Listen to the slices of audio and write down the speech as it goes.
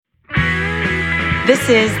This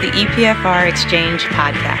is the EPFR Exchange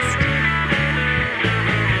Podcast.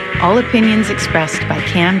 All opinions expressed by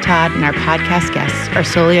Cam, Todd, and our podcast guests are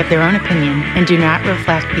solely of their own opinion and do not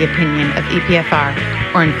reflect the opinion of EPFR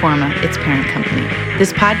or Informa, its parent company.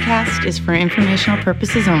 This podcast is for informational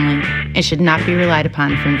purposes only and should not be relied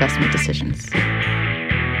upon for investment decisions.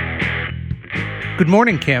 Good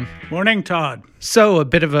morning, Cam. Morning, Todd. So, a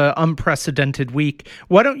bit of an unprecedented week.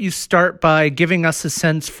 Why don't you start by giving us a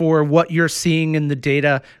sense for what you're seeing in the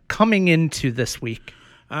data coming into this week?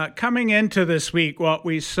 Coming into this week, what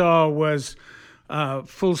we saw was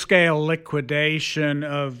full-scale liquidation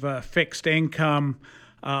of fixed income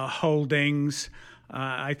holdings.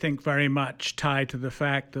 I think very much tied to the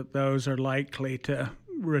fact that those are likely to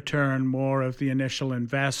return more of the initial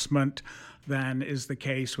investment than is the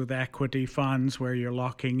case with equity funds, where you're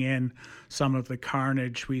locking in some of the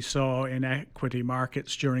carnage we saw in equity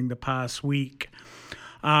markets during the past week.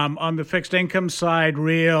 On the fixed income side,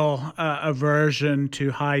 real aversion to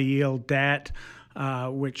high-yield debt,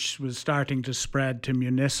 which was starting to spread to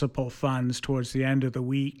municipal funds towards the end of the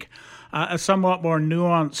week. A somewhat more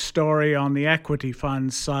nuanced story on the equity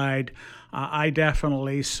fund side. I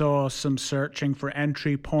definitely saw some searching for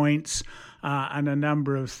entry points, and a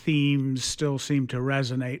number of themes still seem to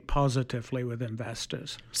resonate positively with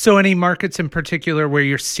investors. So any markets in particular where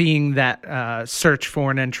you're seeing that search for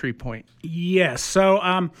an entry point? Yes. So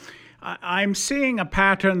I'm seeing a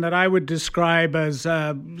pattern that I would describe as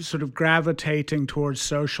sort of gravitating towards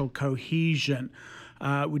social cohesion.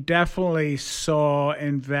 We definitely saw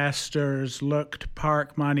investors look to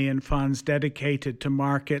park money in funds dedicated to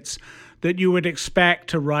markets that you would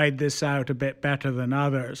expect to ride this out a bit better than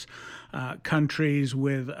others. Countries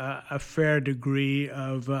with a fair degree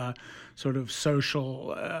of sort of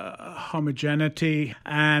social homogeneity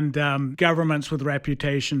and governments with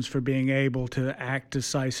reputations for being able to act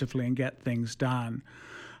decisively and get things done.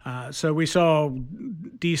 So we saw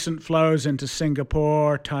decent flows into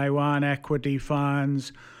Singapore, Taiwan equity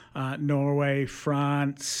funds, Norway,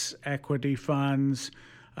 France equity funds,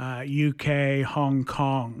 UK, Hong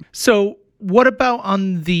Kong. So what about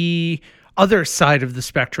on the other side of the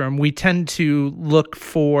spectrum? We tend to look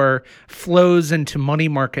for flows into money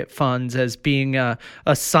market funds as being a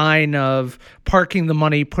sign of parking the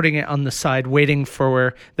money, putting it on the side, waiting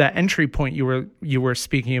for that entry point you were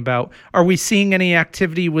speaking about. Are we seeing any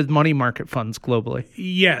activity with money market funds globally?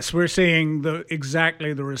 Yes, we're seeing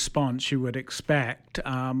exactly the response you would expect.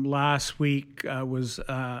 Last week was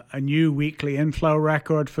a new weekly inflow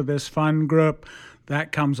record for this fund group.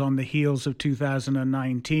 That comes on the heels of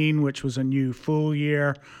 2019, which was a new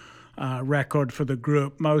full-year record for the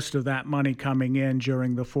group, most of that money coming in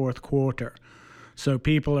during the fourth quarter. So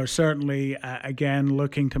people are certainly, again,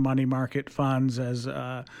 looking to money market funds as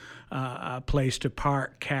a place to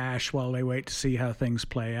park cash while they wait to see how things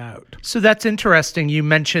play out. So that's interesting. You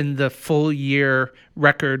mentioned the full year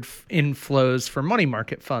record inflows for money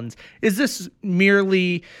market funds. Is this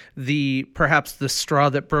merely perhaps the straw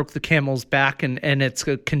that broke the camel's back and it's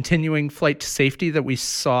a continuing flight to safety that we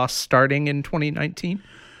saw starting in 2019?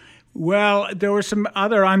 Well, there were some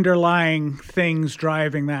other underlying things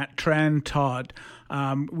driving that trend, Todd.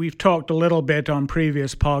 We've talked a little bit on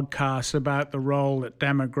previous podcasts about the role that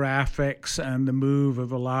demographics and the move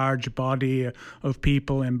of a large body of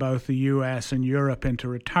people in both the US and Europe into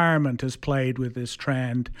retirement has played with this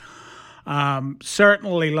trend.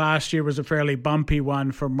 Certainly last year was a fairly bumpy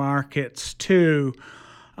one for markets too.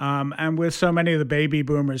 And with so many of the baby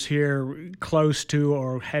boomers here close to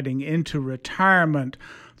or heading into retirement,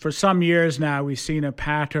 for some years now we've seen a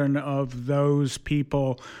pattern of those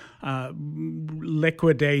people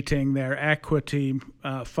liquidating their equity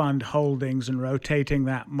fund holdings and rotating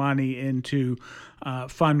that money into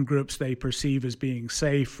fund groups they perceive as being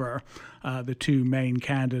safer, the two main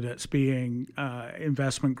candidates being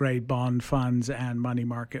investment-grade bond funds and money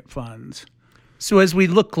market funds. So as we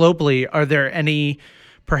look globally, are there any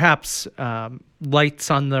perhaps lights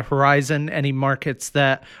on the horizon, any markets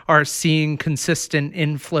that are seeing consistent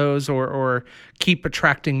inflows or keep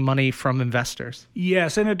attracting money from investors?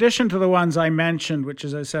 Yes, in addition to the ones I mentioned, which,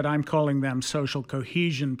 as I said, I'm calling them social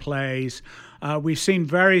cohesion plays, we've seen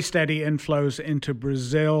very steady inflows into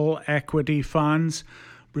Brazil equity funds.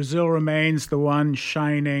 Brazil remains the one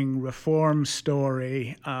shining reform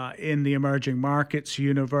story in the emerging markets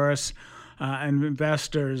universe. And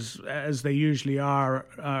investors, as they usually are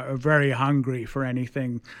very hungry for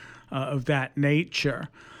anything of that nature.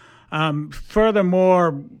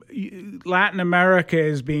 Furthermore, Latin America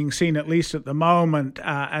is being seen, at least at the moment,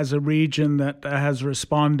 as a region that has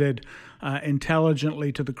responded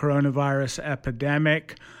intelligently to the coronavirus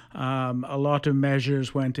epidemic. A lot of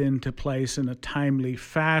measures went into place in a timely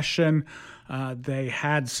fashion. They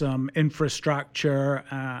had some infrastructure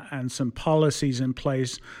and some policies in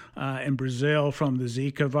place in Brazil from the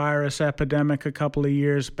Zika virus epidemic a couple of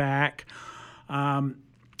years back. And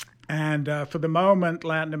for the moment,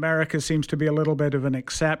 Latin America seems to be a little bit of an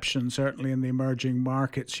exception, certainly in the emerging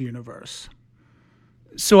markets universe.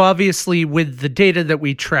 So obviously, with the data that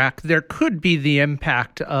we track, there could be the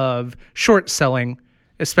impact of short selling,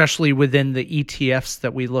 especially within the ETFs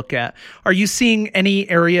that we look at. Are you seeing any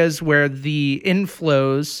areas where the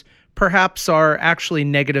inflows perhaps are actually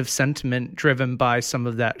negative sentiment driven by some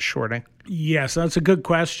of that shorting? Yes, that's a good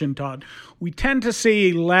question, Todd. We tend to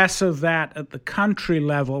see less of that at the country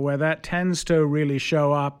level, where that tends to really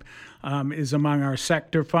show up is among our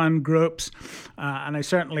sector fund groups. And I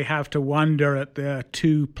certainly have to wonder at the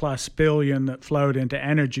 $2+ billion that flowed into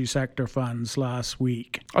energy sector funds last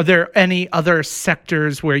week. Are there any other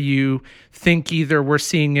sectors where you think either we're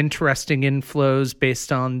seeing interesting inflows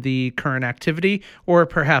based on the current activity or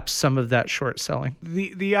perhaps some of that short selling?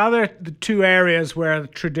 The two areas where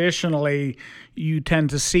traditionally you tend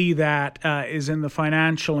to see that is in the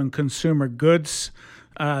financial and consumer goods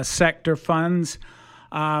sector funds.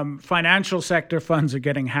 Financial sector funds are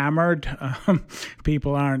getting hammered.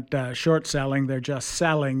 People aren't short selling, they're just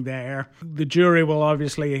selling there. The jury will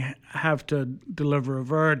obviously have to deliver a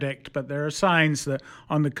verdict, but there are signs that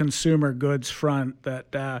on the consumer goods front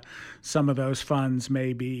that some of those funds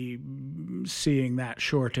may be seeing that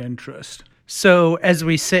short interest. So as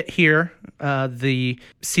we sit here, the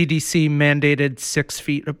CDC mandated 6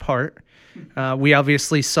 feet apart. We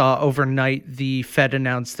obviously saw overnight the Fed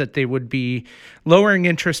announce that they would be lowering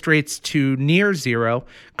interest rates to near zero.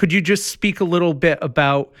 Could you just speak a little bit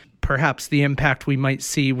about perhaps the impact we might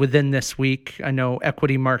see within this week? I know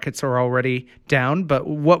equity markets are already down, but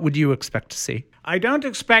what would you expect to see? I don't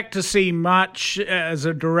expect to see much as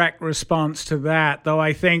a direct response to that, though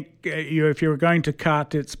I think if you're going to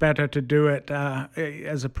cut, it's better to do it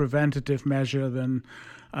as a preventative measure than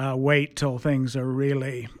wait till things are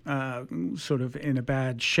really sort of in a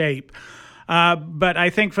bad shape. But I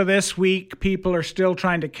think for this week, people are still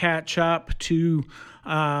trying to catch up to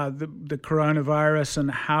the coronavirus and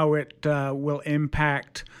how it will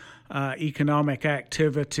impact economic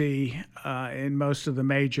activity in most of the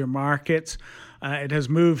major markets. It has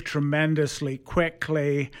moved tremendously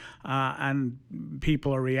quickly, and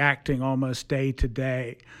people are reacting almost day to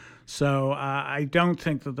day. So I don't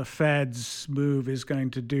think that the Fed's move is going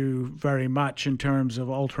to do very much in terms of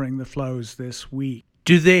altering the flows this week.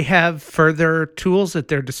 Do they have further tools at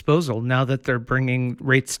their disposal now that they're bringing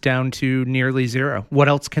rates down to nearly zero? What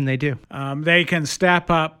else can they do? They can step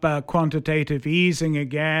up quantitative easing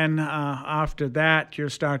again. After that, you're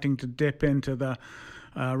starting to dip into the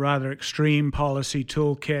rather extreme policy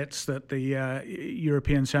toolkits that the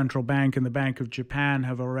European Central Bank and the Bank of Japan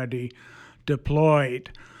have already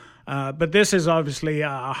deployed. But this is obviously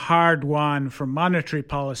a hard one for monetary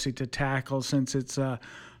policy to tackle since it's a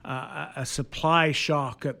supply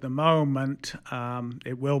shock at the moment.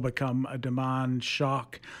 It will become a demand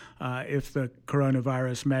shock if the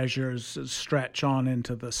coronavirus measures stretch on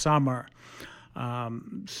into the summer.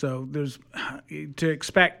 So to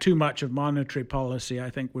expect too much of monetary policy, I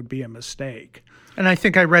think, would be a mistake. And I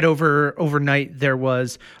think I read overnight there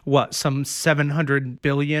was some $700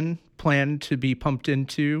 billion planned to be pumped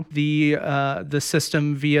into the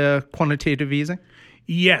system via quantitative easing.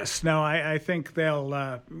 Yes. No, I think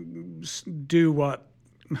they'll do what,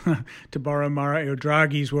 to borrow Mario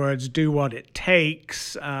Draghi's words, do what it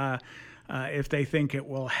takes if they think it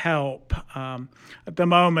will help. At the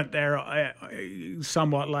moment, they're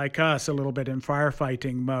somewhat like us, a little bit in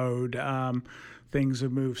firefighting mode. Things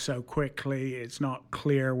have moved so quickly, it's not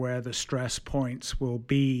clear where the stress points will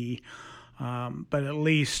be. But at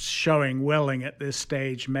least showing willing at this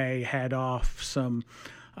stage may head off some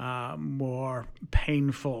more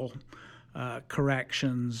painful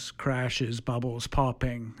corrections, crashes, bubbles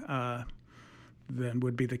popping than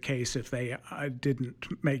would be the case if they didn't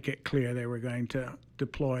make it clear they were going to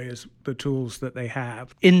deploy as the tools that they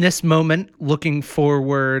have. In this moment, looking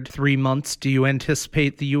forward 3 months, do you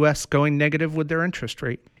anticipate the U.S. going negative with their interest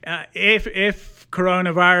rate? If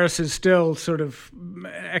coronavirus is still sort of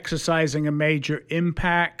exercising a major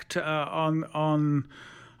impact on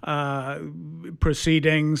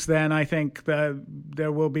proceedings, then I think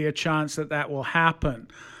there will be a chance that will happen.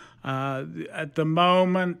 At the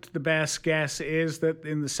moment, the best guess is that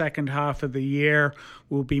in the second half of the year,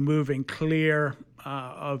 we'll be moving clear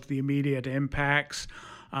of the immediate impacts,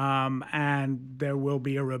 and there will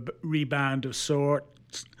be a rebound of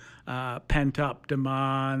sorts. pent-up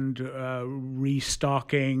demand,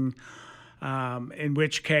 restocking, in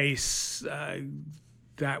which case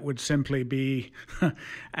that would simply be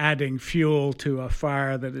adding fuel to a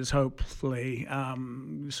fire that is hopefully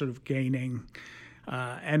sort of gaining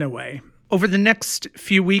anyway. Over the next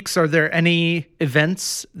few weeks, are there any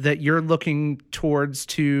events that you're looking towards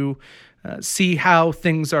to see how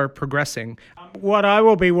things are progressing? What I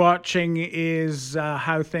will be watching is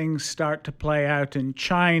how things start to play out in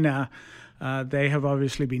China. They have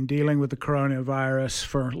obviously been dealing with the coronavirus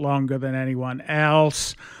for longer than anyone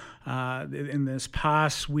else. In this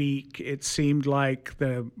past week, it seemed like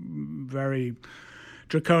the very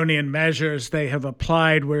draconian measures they have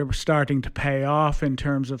applied were starting to pay off in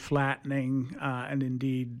terms of flattening and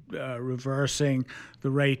indeed reversing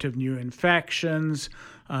the rate of new infections,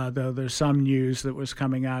 though there's some news that was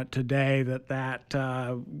coming out today that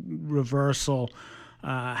reversal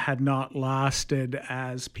had not lasted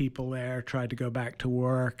as people there tried to go back to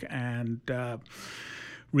work and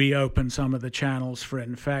reopen some of the channels for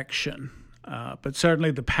infection. But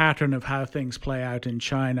certainly the pattern of how things play out in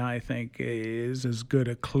China, I think, is as good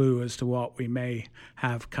a clue as to what we may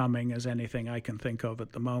have coming as anything I can think of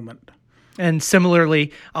at the moment. And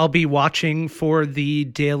similarly, I'll be watching for the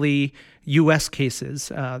daily U.S. cases.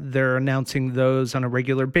 They're announcing those on a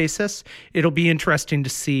regular basis. It'll be interesting to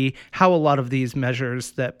see how a lot of these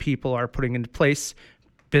measures that people are putting into place,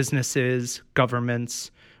 businesses,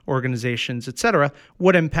 governments, organizations, etc.,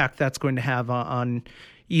 what impact that's going to have on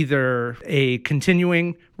either a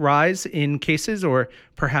continuing rise in cases or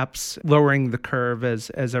perhaps lowering the curve as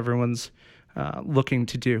everyone's looking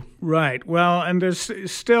to do. Right. Well, and there's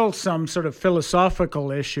still some sort of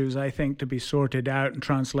philosophical issues, I think, to be sorted out and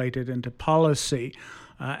translated into policy.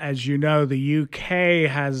 As you know, the UK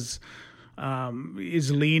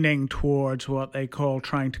is leaning towards what they call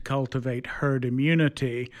trying to cultivate herd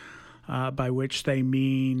immunity, by which they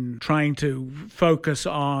mean trying to focus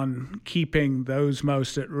on keeping those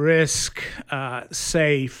most at risk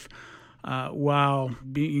safe, while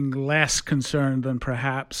being less concerned than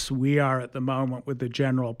perhaps we are at the moment with the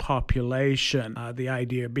general population. The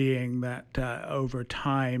idea being that over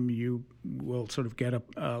time you will sort of get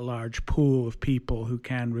a large pool of people who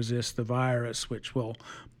can resist the virus, which will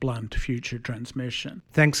blunt future transmission.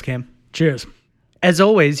 Thanks, Cam. Cheers. As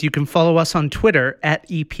always, you can follow us on Twitter at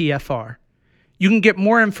EPFR. You can get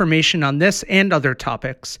more information on this and other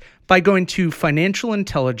topics by going to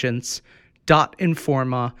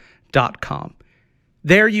financialintelligence.informa.com.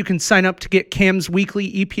 There you can sign up to get Cam's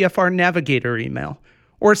weekly EPFR Navigator email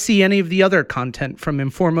or see any of the other content from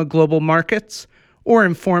Informa Global Markets or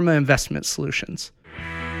Informa Investment Solutions.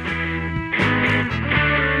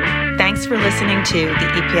 Thanks for listening to the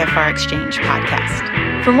EPFR Exchange podcast.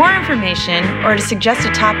 For more information or to suggest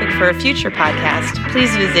a topic for a future podcast,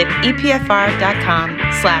 please visit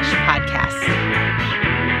epfr.com/podcast.